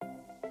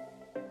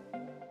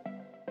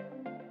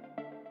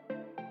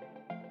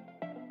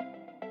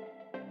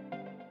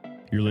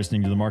You're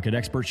listening to the Market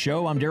Expert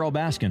Show. I'm Daryl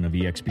Baskin of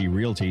eXp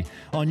Realty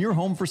on your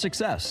home for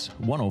success,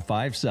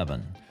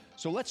 105.7.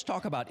 So let's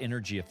talk about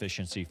energy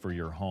efficiency for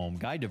your home.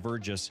 Guy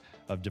DeVerges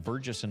of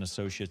DeVerges and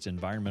Associates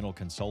Environmental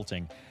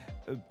Consulting.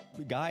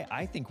 Guy,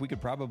 I think we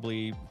could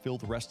probably fill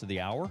the rest of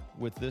the hour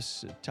with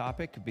this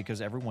topic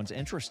because everyone's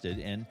interested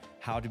in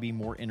how to be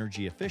more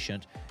energy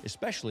efficient,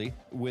 especially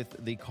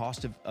with the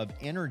cost of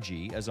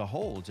energy as a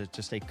whole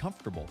to stay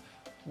comfortable.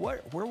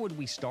 Where would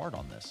we start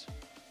on this?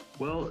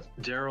 Well,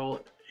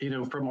 Daryl,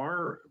 from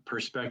our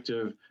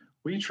perspective,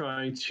 we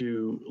try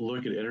to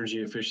look at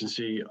energy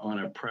efficiency on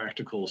a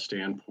practical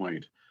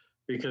standpoint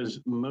because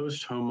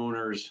most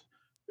homeowners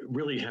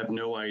really have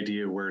no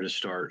idea where to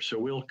start. So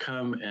we'll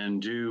come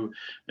and do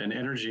an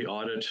energy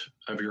audit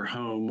of your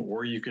home,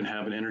 or you can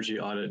have an energy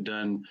audit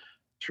done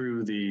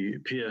through the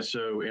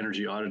PSO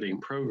energy auditing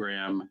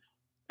program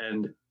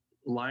and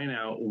line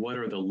out what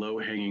are the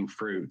low-hanging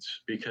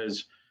fruits,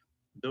 because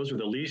those are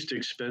the least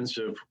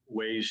expensive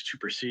ways to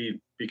proceed,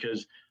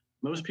 because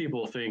most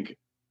people think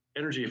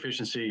energy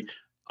efficiency,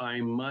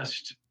 I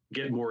must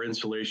get more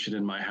insulation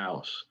in my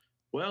house.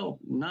 Well,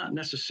 not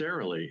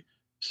necessarily.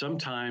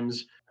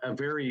 Sometimes a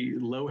very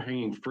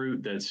low-hanging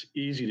fruit that's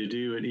easy to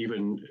do and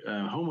even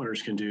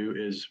homeowners can do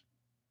is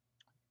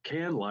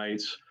can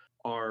lights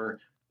are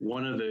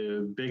one of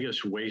the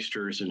biggest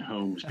wasters in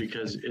homes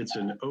because it's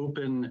an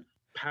open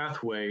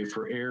pathway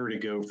for air to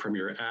go from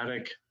your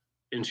attic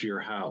into your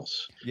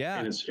house. Yeah.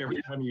 And it's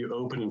every time you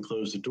open and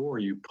close the door,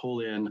 you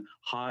pull in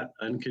hot,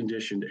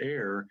 unconditioned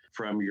air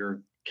from your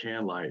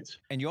can lights.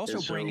 And you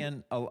also bring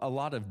in a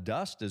lot of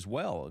dust as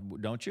well,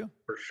 don't you?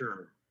 For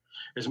sure.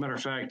 As a matter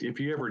of fact, if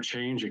you ever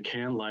change a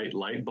can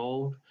light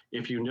bulb,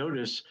 if you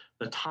notice,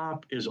 the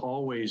top is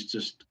always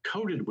just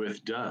coated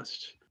with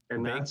dust.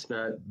 And that's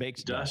that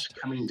baked dust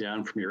coming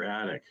down from your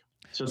attic.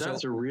 So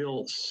that's a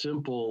real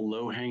simple,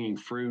 low-hanging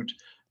fruit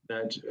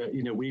that,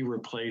 we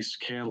replace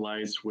can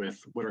lights with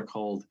what are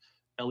called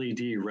LED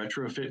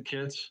retrofit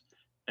kits.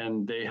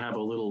 And they have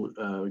a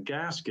little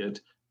gasket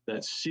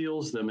that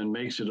seals them and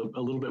makes it a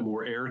little bit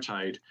more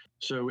airtight.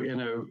 So in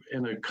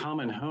a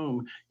common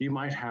home, you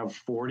might have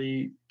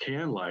 40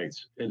 can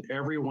lights, and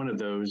every one of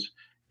those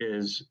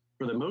is,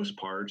 for the most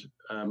part,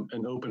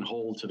 an open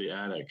hole to the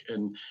attic.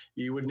 And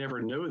you would never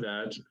know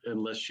that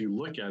unless you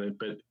look at it,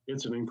 but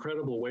it's an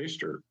incredible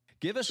waster.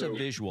 Give us a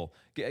visual.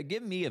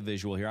 Give me a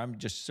visual here. I'm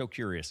just so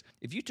curious.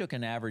 If you took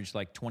an average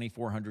like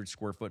 2,400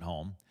 square foot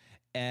home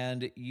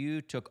and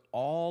you took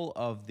all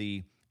of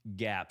the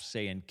gaps,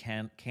 say in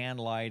can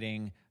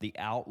lighting, the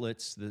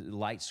outlets, the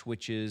light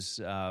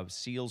switches,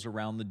 seals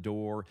around the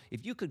door,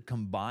 if you could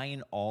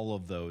combine all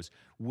of those,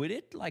 would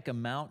it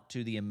amount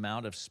to the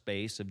amount of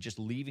space of just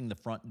leaving the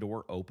front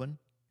door open?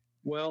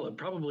 Well,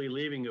 probably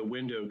leaving a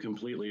window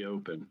completely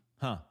open.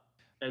 Huh.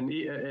 And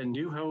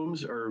new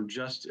homes are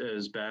just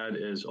as bad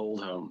as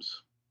old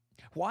homes.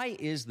 Why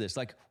is this?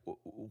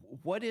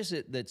 What is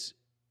it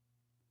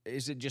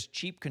is it just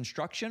cheap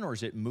construction, or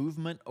is it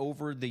movement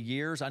over the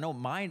years? I know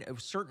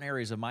certain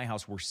areas of my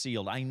house were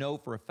sealed. I know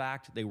for a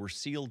fact they were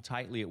sealed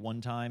tightly at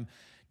one time.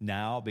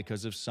 Now,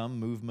 because of some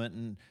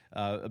movement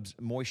and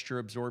moisture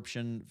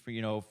absorption,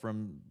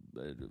 from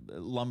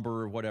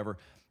lumber or whatever,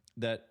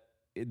 that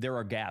there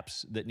are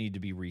gaps that need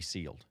to be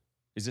resealed.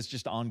 Is this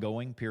just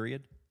ongoing,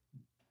 period?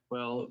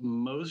 Well,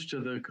 most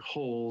of the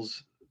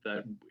holes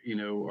that,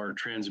 are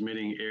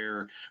transmitting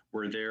air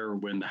were there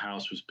when the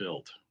house was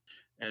built.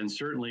 And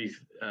certainly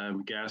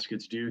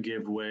gaskets do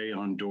give way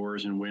on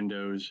doors and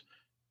windows,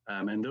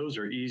 and those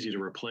are easy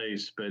to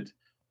replace. But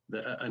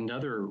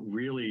another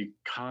really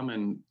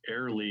common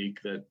air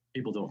leak that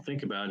people don't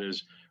think about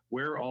is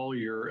where all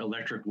your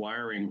electric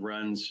wiring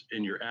runs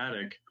in your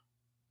attic.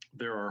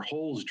 There are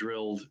holes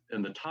drilled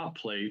in the top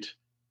plate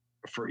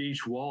for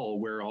each wall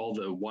where all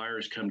the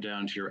wires come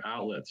down to your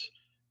outlets.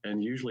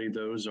 And usually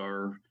those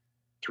are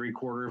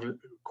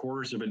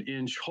 3/4 of an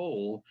inch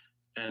hole.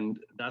 And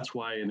that's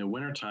why in the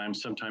wintertime,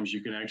 sometimes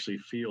you can actually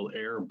feel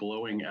air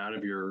blowing out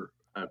of your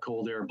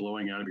cold air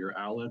blowing out of your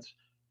outlets.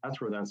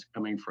 That's where that's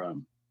coming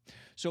from.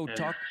 So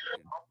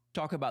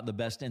talk about the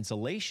best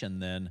insulation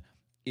then.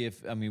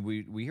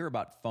 We hear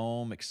about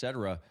foam, et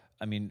cetera.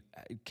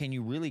 Can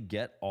you really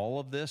get all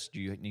of this? Do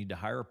you need to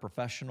hire a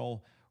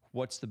professional?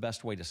 What's the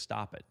best way to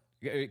stop it?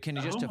 Can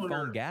you just have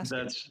foam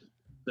gaskets?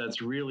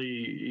 That's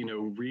really,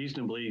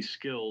 reasonably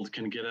skilled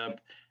can get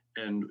up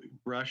and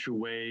brush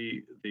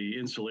away the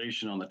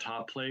insulation on the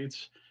top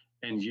plates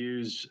and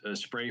use a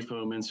spray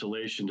foam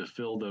insulation to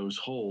fill those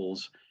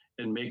holes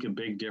and make a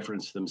big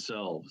difference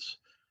themselves.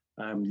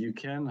 You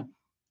can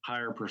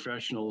hire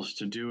professionals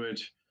to do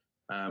it,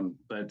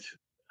 but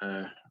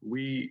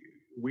we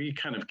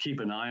kind of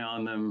keep an eye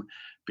on them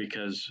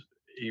because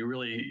a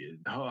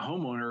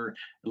homeowner,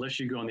 unless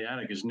you go in the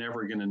attic, is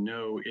never going to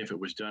know if it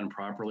was done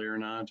properly or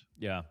not.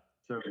 Yeah.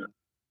 So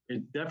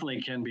it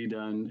definitely can be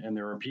done, and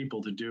there are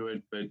people to do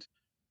it, but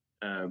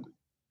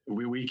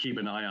we keep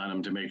an eye on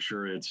them to make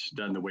sure it's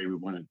done the way we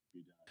want it to be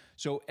done.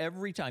 So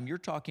every time you're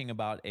talking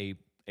about a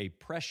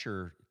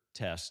pressure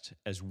test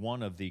as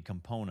one of the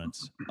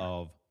components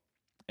of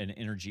an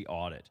energy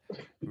audit,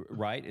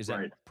 right? Is that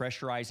Right.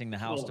 pressurizing the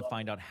house to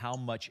find out how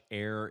much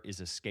air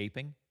is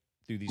escaping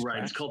through these Right.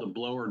 cracks? It's called a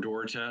blower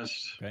door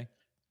test. Okay.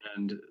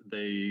 And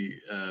they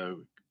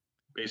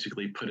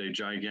basically put a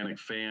gigantic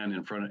fan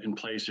in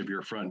place of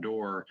your front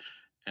door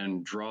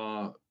and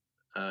draw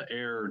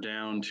air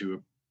down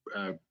to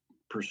a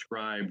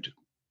prescribed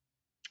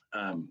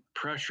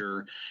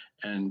pressure,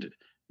 and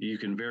you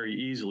can very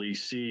easily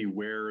see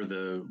where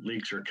the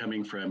leaks are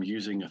coming from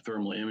using a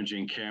thermal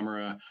imaging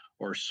camera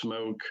or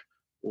smoke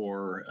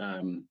or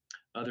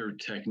other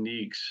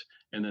techniques,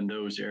 and then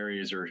those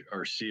areas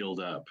are sealed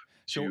up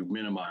to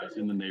minimize,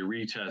 and then they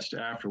retest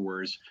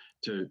afterwards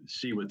to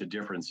see what the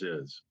difference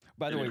is.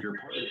 By the way, if you're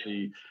part of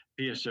the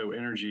PSO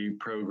energy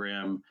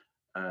program,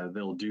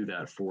 they'll do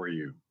that for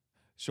you.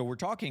 So we're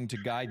talking to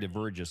Guy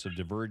DeVerges of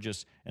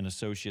DeVerges and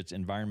Associates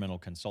Environmental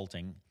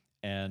Consulting.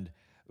 And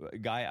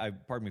Guy,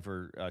 pardon me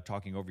for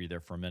talking over you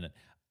there for a minute.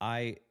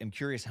 I am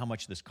curious how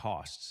much this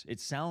costs. It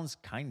sounds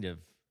kind of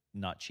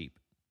not cheap.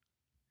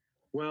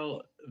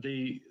 Well,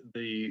 the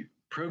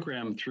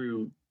program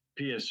through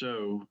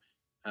PSO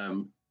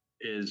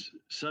is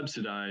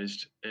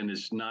subsidized and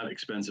is not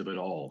expensive at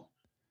all.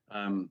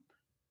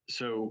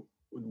 So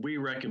we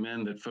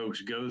recommend that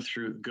folks go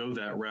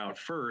that route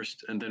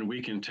first, and then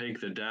we can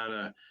take the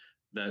data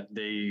that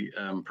they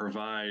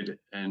provide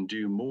and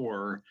do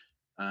more.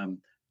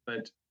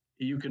 But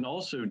you can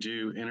also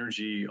do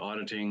energy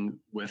auditing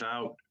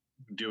without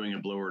doing a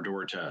blower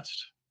door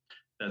test.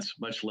 That's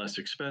much less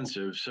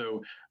expensive.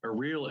 So a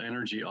real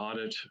energy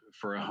audit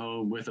for a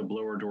home with a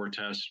blower door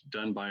test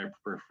done by a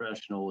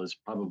professional is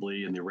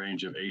probably in the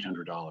range of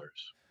 $800.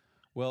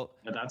 Well,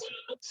 and that's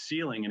not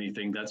sealing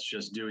anything. That's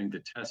just doing the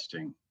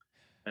testing.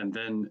 And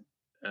then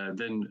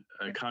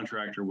a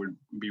contractor would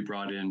be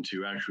brought in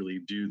to actually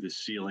do the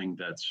sealing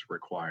that's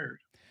required.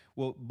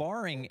 Well,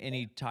 barring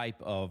any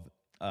type of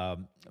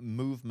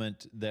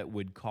movement that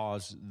would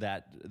cause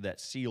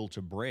that seal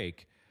to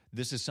break,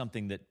 this is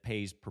something that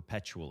pays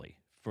perpetually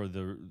for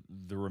the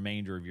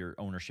remainder of your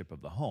ownership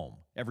of the home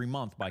every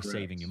month by Correct.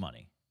 saving you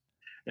money.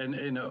 And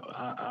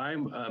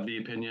I'm of the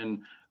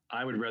opinion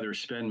I would rather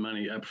spend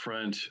money up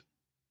front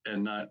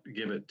and not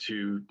give it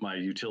to my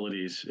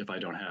utilities if I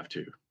don't have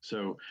to.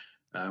 So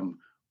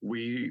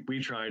we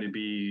try to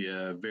be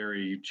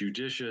very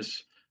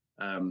judicious,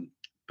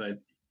 but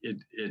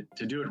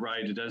to do it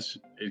right,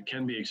 it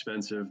can be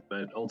expensive,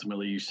 but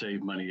ultimately you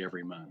save money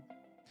every month.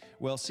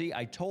 Well, see,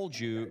 I told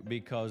you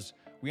because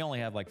we only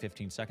have like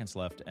 15 seconds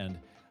left, and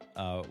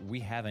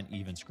we haven't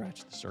even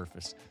scratched the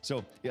surface.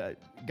 So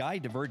Guy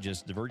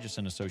DeVerges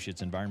and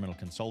Associates Environmental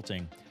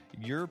Consulting,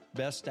 your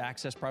best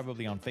access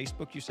probably on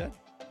Facebook, you said?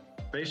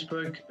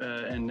 Facebook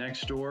and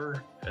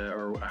Nextdoor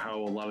are how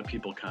a lot of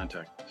people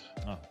contact us.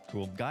 Oh,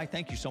 cool. Guy,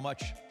 thank you so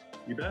much.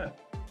 You bet.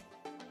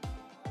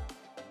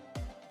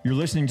 You're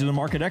listening to the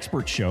Market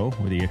Expert Show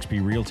with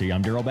eXp Realty.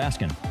 I'm Daryl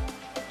Baskin.